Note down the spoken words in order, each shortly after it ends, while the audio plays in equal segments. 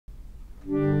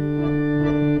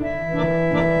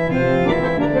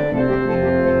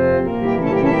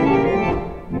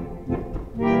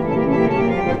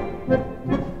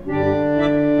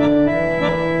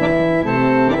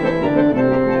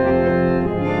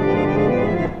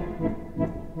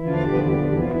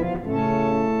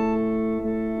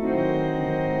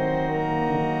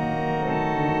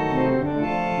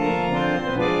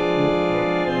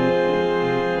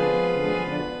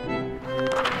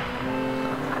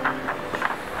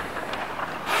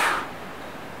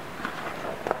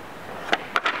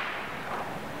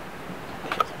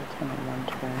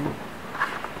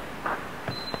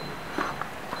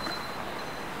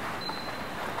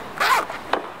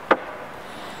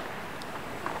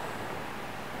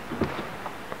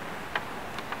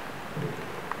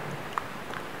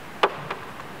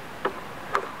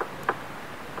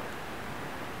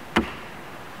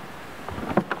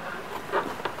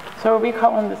So are we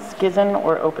calling this Schism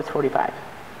or Opus 45?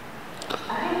 I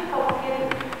think it's called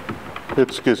Schism.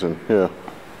 It's Schism, yeah.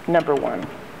 Number 1.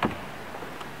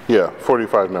 Yeah,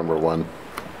 45, number 1.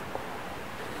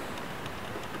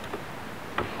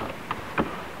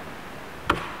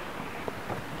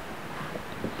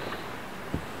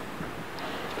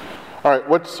 All right,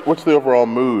 what's the overall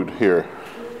mood here?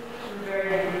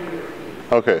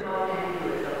 Okay.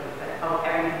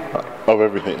 Of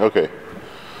everything, okay.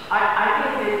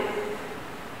 I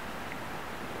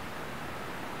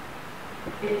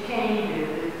think it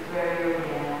changes. It's very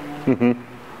organic. Mm-hmm.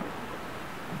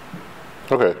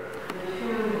 Okay. The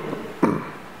tune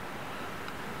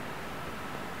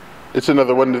It's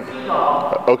another one.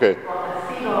 seagull. Okay. A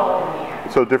seagull in the air.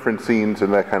 So different scenes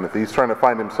and that kind of thing. He's trying to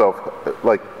find himself,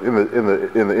 like in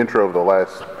the intro of the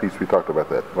last piece we talked about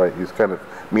that, right? He's kind of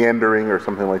meandering or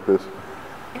something like this.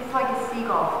 It's like a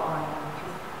seagull flying.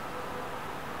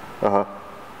 Uh huh.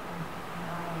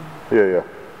 Yeah, yeah.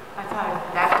 I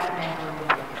thought that's the name.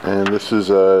 And this is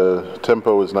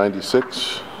tempo is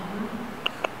 96.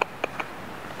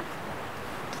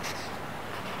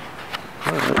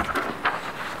 All right.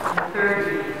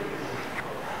 30.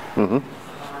 Mm-hmm.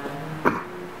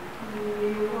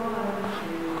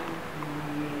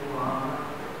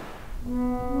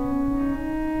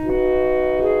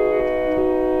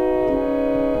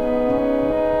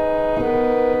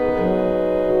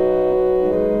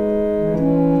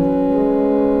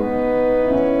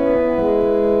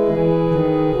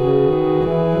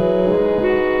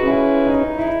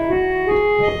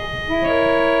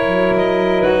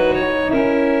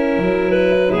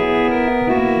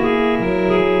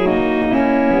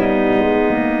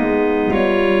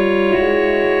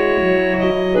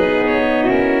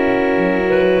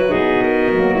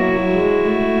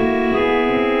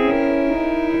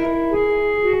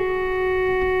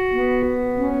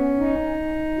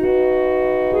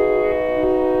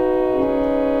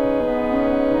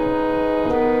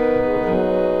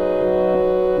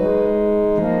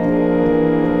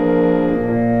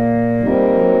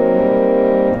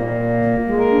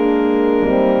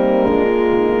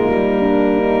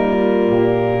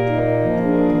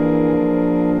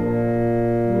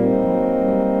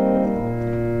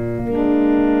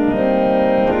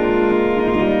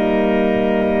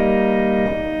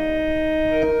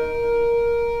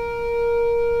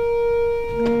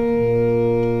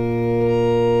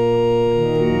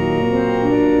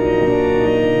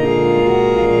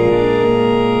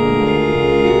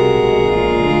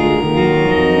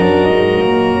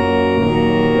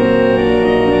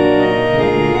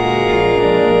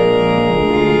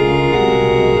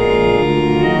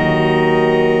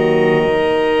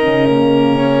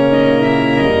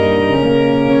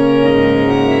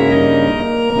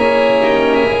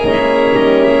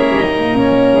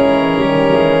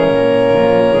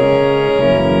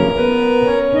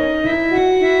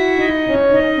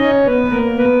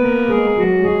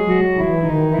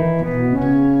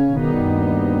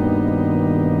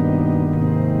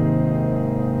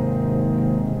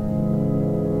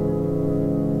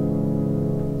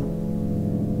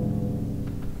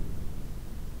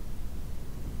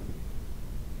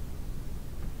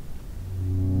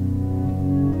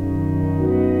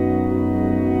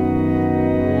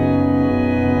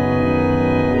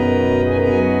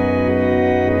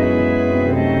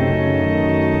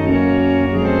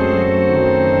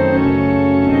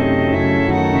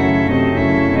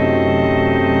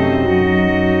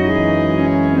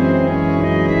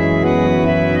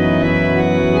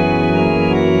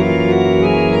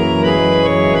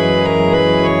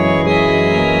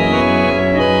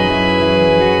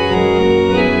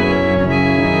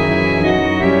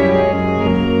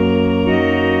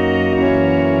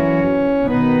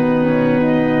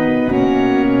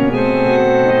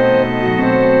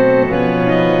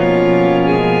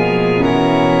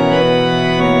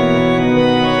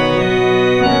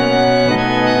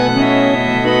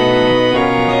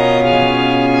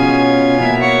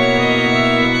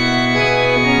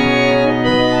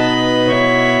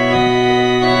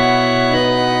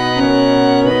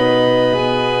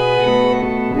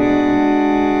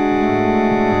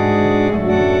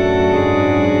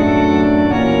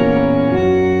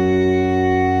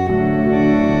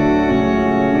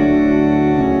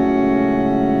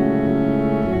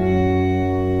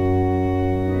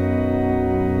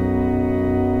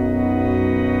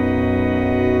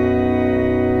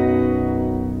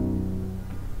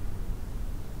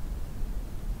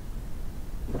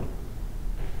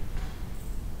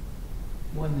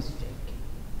 One mistake.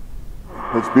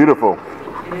 It's beautiful.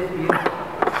 It is beautiful.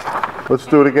 Let's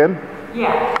do it again?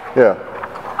 Yeah. Yeah.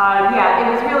 Yeah,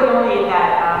 it was really only in that,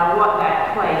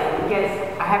 that place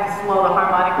have to slow the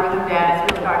harmonic rhythm down.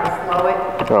 It's really hard to slow it.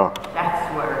 Oh.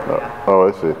 That's where, yeah. Oh,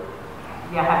 I see.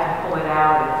 You have to pull it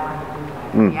out. It's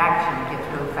when you do that. The action gets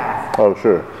really fast. Oh,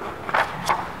 sure.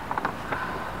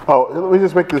 Oh, let me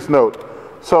just make this note.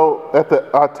 So at the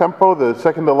tempo, the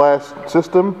second to last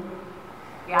system,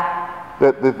 Yeah.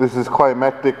 that this is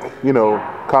climactic, you know,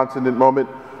 consonant moment.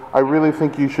 I really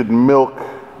think you should milk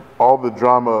all the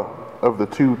drama of the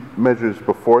two measures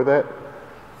before that.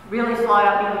 Really slow it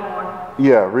up even more.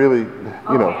 Yeah, really,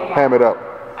 you know, ham it up.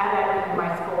 I have that in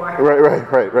my score.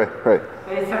 Right.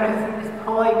 But it's sort of just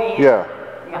pulling me. Yeah.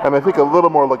 And I think a little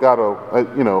more legato,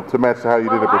 you know, to match how you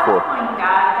did it before. Well, I was going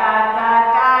da da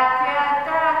da da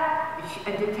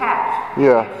da da, detached.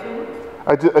 Yeah.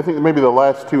 I think maybe the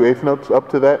last two eighth notes up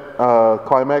to that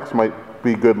climax might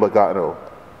be good legato.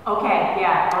 Okay,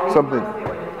 yeah. Oh, something.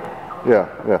 Okay.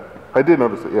 Yeah. I did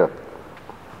notice it, yeah.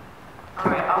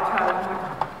 All right, I'll try one more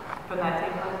time. From that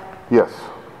same place? Yes.